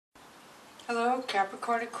Hello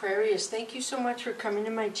Capricorn Aquarius, thank you so much for coming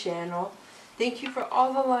to my channel. Thank you for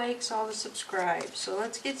all the likes, all the subscribes. So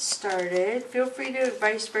let's get started. Feel free to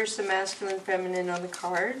vice versa, masculine, feminine on the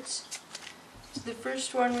cards. So the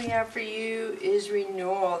first one we have for you is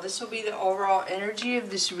renewal. This will be the overall energy of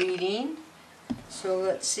this reading. So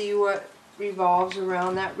let's see what revolves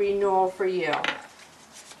around that renewal for you.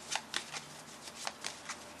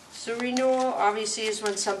 So renewal obviously is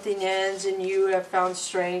when something ends and you have found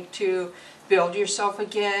strength to build yourself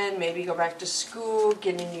again, maybe go back to school,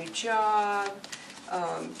 get a new job,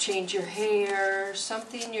 change your hair,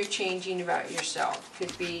 something you're changing about yourself.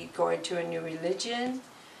 Could be going to a new religion.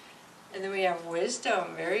 And then we have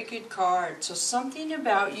wisdom, very good card. So something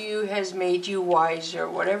about you has made you wiser.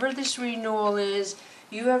 Whatever this renewal is,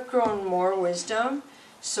 you have grown more wisdom.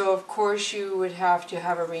 So of course you would have to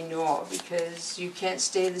have a renewal because you can't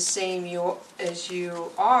stay the same as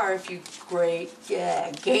you are if you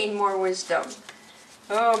gain more wisdom.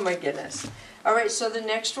 Oh my goodness. Alright, so the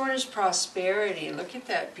next one is prosperity. Look at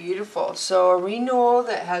that, beautiful. So a renewal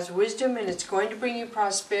that has wisdom and it's going to bring you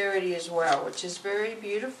prosperity as well, which is very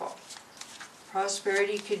beautiful.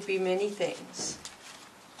 Prosperity could be many things.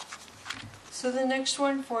 So the next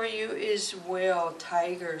one for you is will,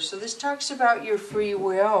 tiger. So this talks about your free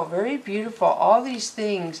will. Very beautiful. All these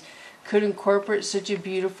things could incorporate such a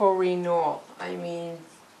beautiful renewal. I mean,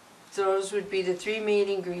 those would be the three main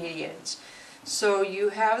ingredients. So you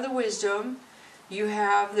have the wisdom, you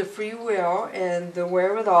have the free will and the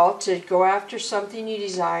wherewithal to go after something you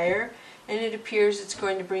desire, and it appears it's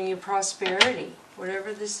going to bring you prosperity,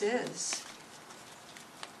 whatever this is.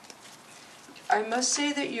 I must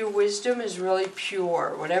say that your wisdom is really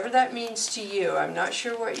pure, whatever that means to you. I'm not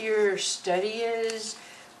sure what your study is,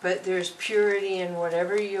 but there's purity in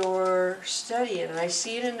whatever you're studying. And I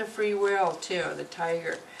see it in the free will too, the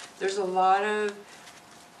tiger. There's a lot of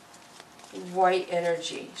white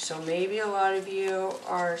energy. So maybe a lot of you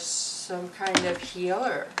are some kind of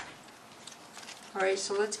healer. Alright,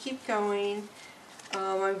 so let's keep going.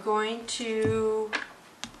 I'm going to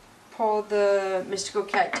pull the Mystical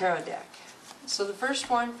Cat Tarot deck. So the first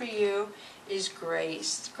one for you is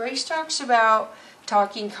grace. Grace talks about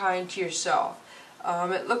talking kind to yourself.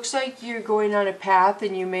 It looks like you're going on a path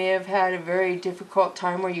and you may have had a very difficult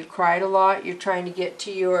time where you cried a lot. You're trying to get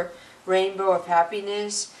to your rainbow of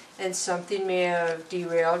happiness and something may have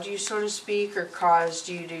derailed you, so to speak, or caused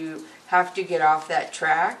you to have to get off that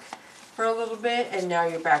track for a little bit, and now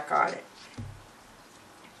you're back on it.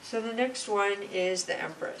 So the next one is the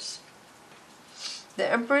Empress. The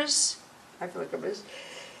Empress, I feel like I'm just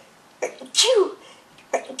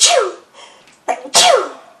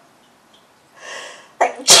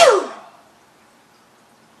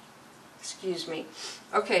excuse me.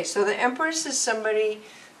 Okay, so the Empress is somebody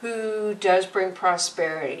who does bring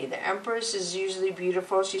prosperity. The Empress is usually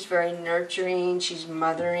beautiful. She's very nurturing. She's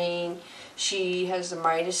mothering. She has the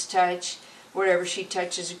Midas touch. Whatever she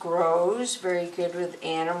touches grows. Very good with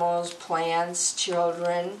animals, plants,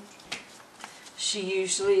 children. She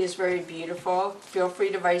usually is very beautiful. Feel free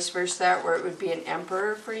to vice versa that, where it would be an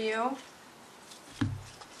emperor for you.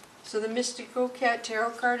 So the Mystical Cat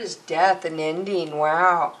Tarot card is death, an ending.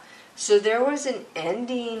 Wow. So there was an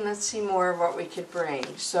ending. Let's see more of what we could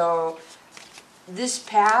bring. So this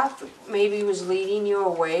path maybe was leading you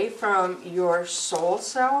away from your soul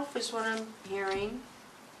self, is what I'm hearing.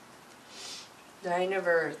 Nine of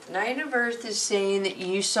Earth. Nine of Earth is saying that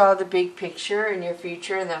you saw the big picture in your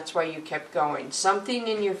future and that's why you kept going. Something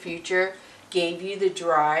in your future gave you the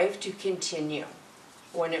drive to continue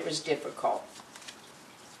when it was difficult.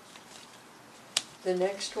 The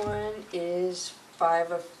next one is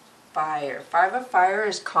Five of Fire. Five of Fire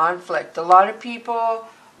is conflict. A lot of people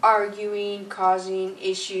arguing, causing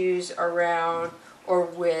issues around or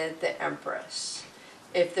with the Empress.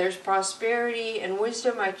 If there's prosperity and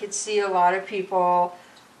wisdom, I could see a lot of people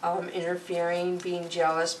interfering, being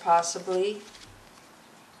jealous possibly.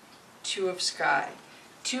 Two of Sky.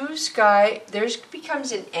 Two of Sky, there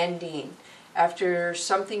becomes an ending after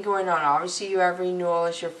something going on. Obviously you have renewal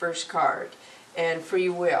as your first card and free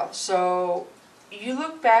will. So you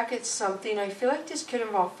look back at something, I feel like this could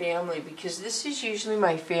involve family because this is usually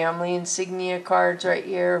my family insignia cards right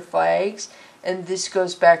here, flags, and this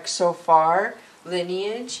goes back so far.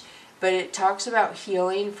 Lineage, but it talks about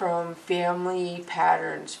healing from family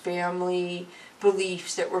patterns, family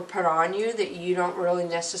beliefs that were put on you that you don't really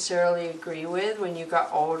necessarily agree with when you got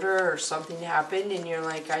older or something happened and you're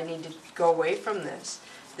like, I need to go away from this.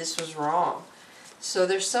 This was wrong. So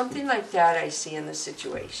there's something like that I see in the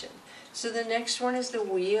situation. So the next one is the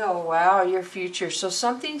Wheel. Wow, your future. So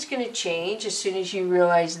something's going to change as soon as you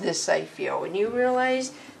realize this, I feel. When you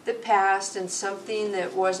realize the past and something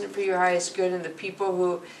that wasn't for your highest good and the people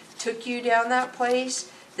who took you down that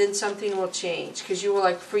place, then something will change because you will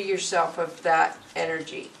like free yourself of that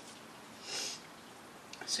energy.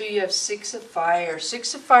 So you have Six of Fire.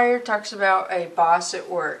 Six of Fire talks about a boss at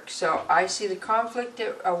work. So I see the conflict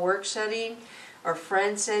at a work setting or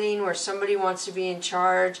friend setting where somebody wants to be in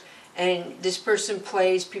charge and this person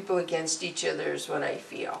plays people against each other is what I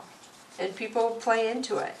feel. And people play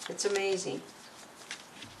into it. It's amazing.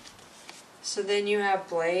 So then you have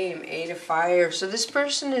blame, Eight of Fire. So this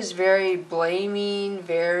person is very blaming,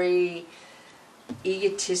 very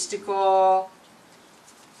egotistical.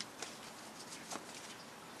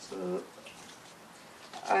 So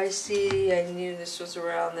I see, I knew this was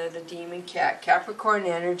around there, the demon cat, Capricorn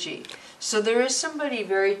energy. So there is somebody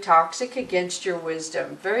very toxic against your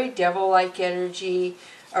wisdom, very devil-like energy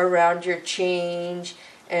around your change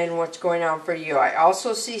and what's going on for you. I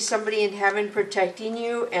also see somebody in heaven protecting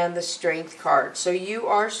you and the Strength card. So you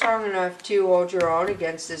are strong enough to hold your own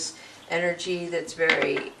against this energy that's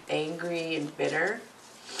very angry and bitter.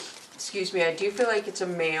 Excuse me, I do feel like it's a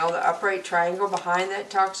male. The upright triangle behind that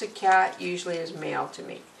toxic cat usually is male to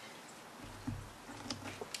me.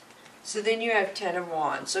 So then you have Ten of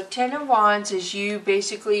Wands. So Ten of Wands is you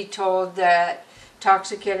basically told that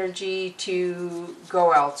toxic energy to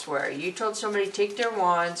go elsewhere. You told somebody to take their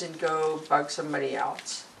wands and go bug somebody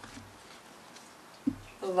else.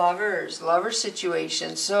 Lovers, lover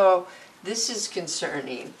situation. So this is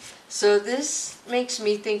concerning. So this makes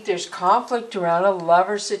me think there's conflict around a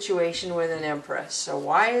lover situation with an Empress. So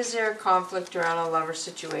why is there a conflict around a lover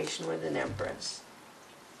situation with an Empress?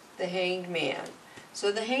 The Hanged Man. So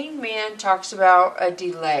the Hanged Man talks about a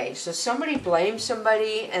delay. So somebody blames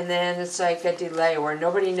somebody and then it's like a delay where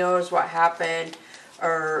nobody knows what happened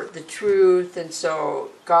or the truth, and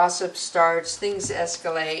so gossip starts, things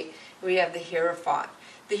escalate. We have the Hierophant.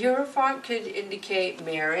 The Hierophant could indicate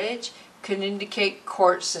marriage, could indicate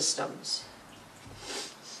court systems.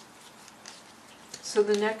 So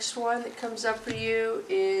the next one that comes up for you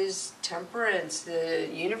is Temperance. The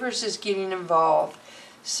universe is getting involved.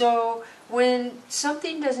 So when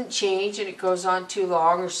something doesn't change and it goes on too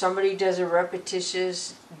long, or somebody does a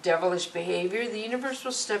repetitious devilish behavior, the universe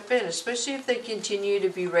will step in, especially if they continue to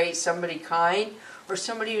berate somebody kind or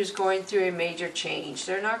somebody who's going through a major change.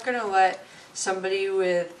 They're not going to let somebody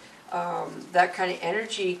with that kind of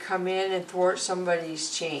energy come in and thwart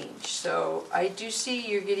somebody's change. So I do see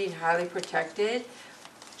you're getting highly protected.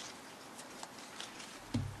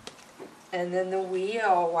 And then the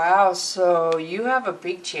Wheel, wow, so you have a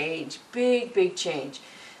big change, big change.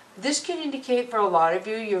 This can indicate for a lot of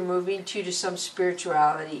you, you're moving to some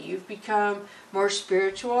spirituality. You've become more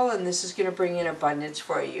spiritual and this is going to bring in abundance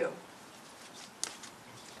for you.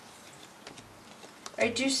 I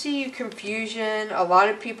do see you confusion, a lot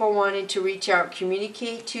of people wanting to reach out,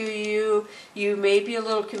 communicate to you. You may be a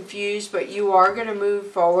little confused, but you are going to move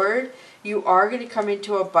forward. You are going to come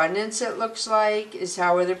into abundance, it looks like, is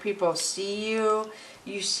how other people see you.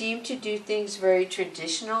 You seem to do things very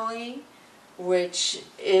traditionally, which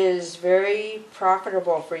is very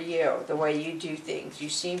profitable for you, the way you do things. You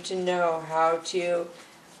seem to know how to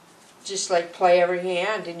just like play every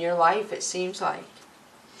hand in your life, it seems like.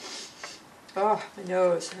 Oh, my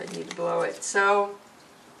nose, I need to blow it. So,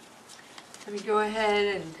 let me go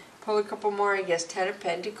ahead and pull a couple more, I guess. Ten of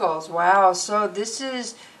Pentacles, wow, so this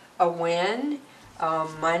is a win,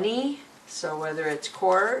 money, so whether it's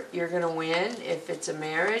court, you're going to win. If it's a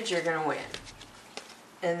marriage, you're going to win.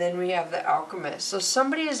 And then we have the Alchemist. So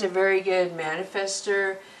somebody is a very good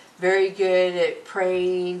manifester, very good at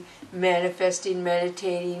praying, manifesting,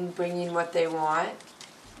 meditating, bringing what they want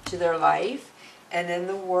to their life. And then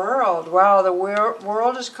the World. Wow, the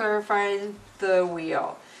world is clarifying the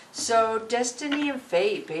Wheel. So destiny and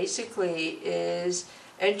fate basically is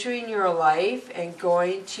entering your life and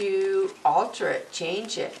going to alter it,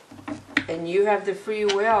 change it. And you have the free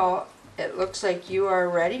will. It looks like you are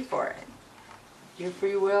ready for it. Your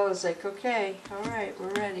free will is like, okay, all right,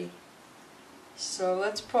 we're ready. So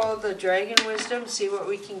let's pull the Dragon Wisdom, see what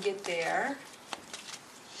we can get there.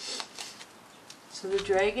 So the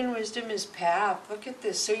Dragon Wisdom is Path. Look at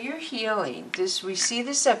this. So you're healing. We see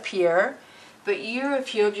this up here, but you have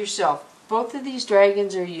healed yourself. Both of these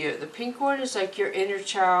dragons are you. The pink one is like your inner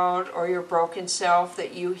child or your broken self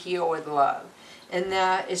that you heal with love. And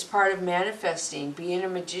that is part of manifesting. Being a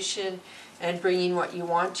magician and bringing what you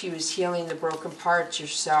want to is healing the broken parts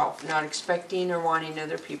yourself, not expecting or wanting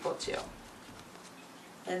other people to.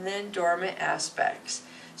 And then dormant aspects.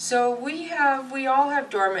 So we all have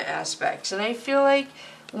dormant aspects. And I feel like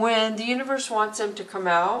when the universe wants them to come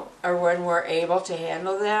out, or when we're able to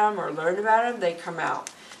handle them or learn about them, they come out.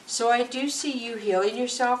 So I do see you healing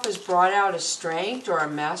yourself has brought out a strength or a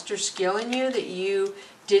master skill in you that you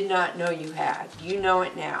did not know you had. You know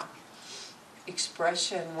it now.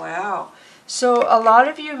 Expression, wow. So a lot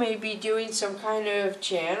of you may be doing some kind of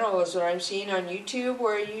channel, is what I'm seeing on YouTube,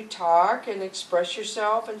 where you talk and express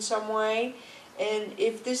yourself in some way. And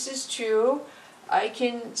if this is true, I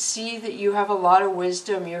can see that you have a lot of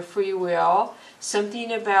wisdom, your free will.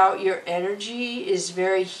 Something about your energy is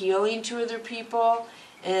very healing to other people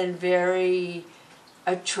and very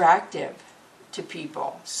attractive to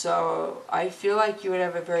people. So I feel like you would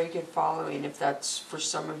have a very good following if that's for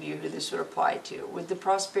some of you who this would apply to. With the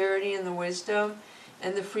prosperity and the wisdom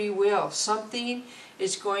and the free will, something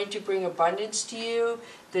is going to bring abundance to you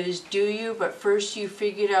that is due you, but first you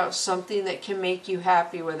figured out something that can make you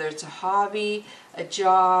happy, whether it's a hobby, a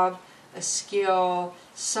job, a skill,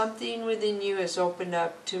 something within you has opened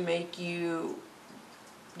up to make you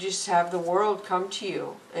just have the world come to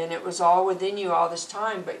you. And it was all within you all this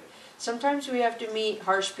time, but sometimes we have to meet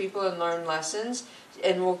harsh people and learn lessons,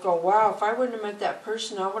 and we'll go, wow, if I wouldn't have met that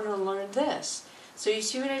person, I wouldn't have learned this. So you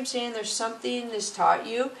see what I'm saying? There's something that's taught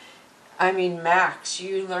you. I mean, Max,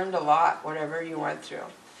 you learned a lot, whatever you went through.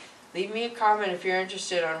 Leave me a comment if you're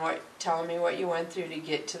interested on telling me what you went through to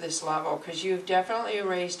get to this level, because you've definitely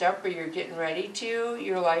raised up, or you're getting ready to.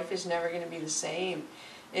 Your life is never going to be the same,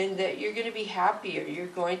 and that you're going to be happier. You're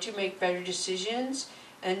going to make better decisions,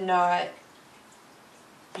 and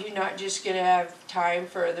you're not just going to have time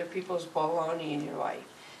for other people's baloney in your life.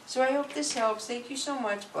 So I hope this helps. Thank you so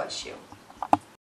much. Bless you.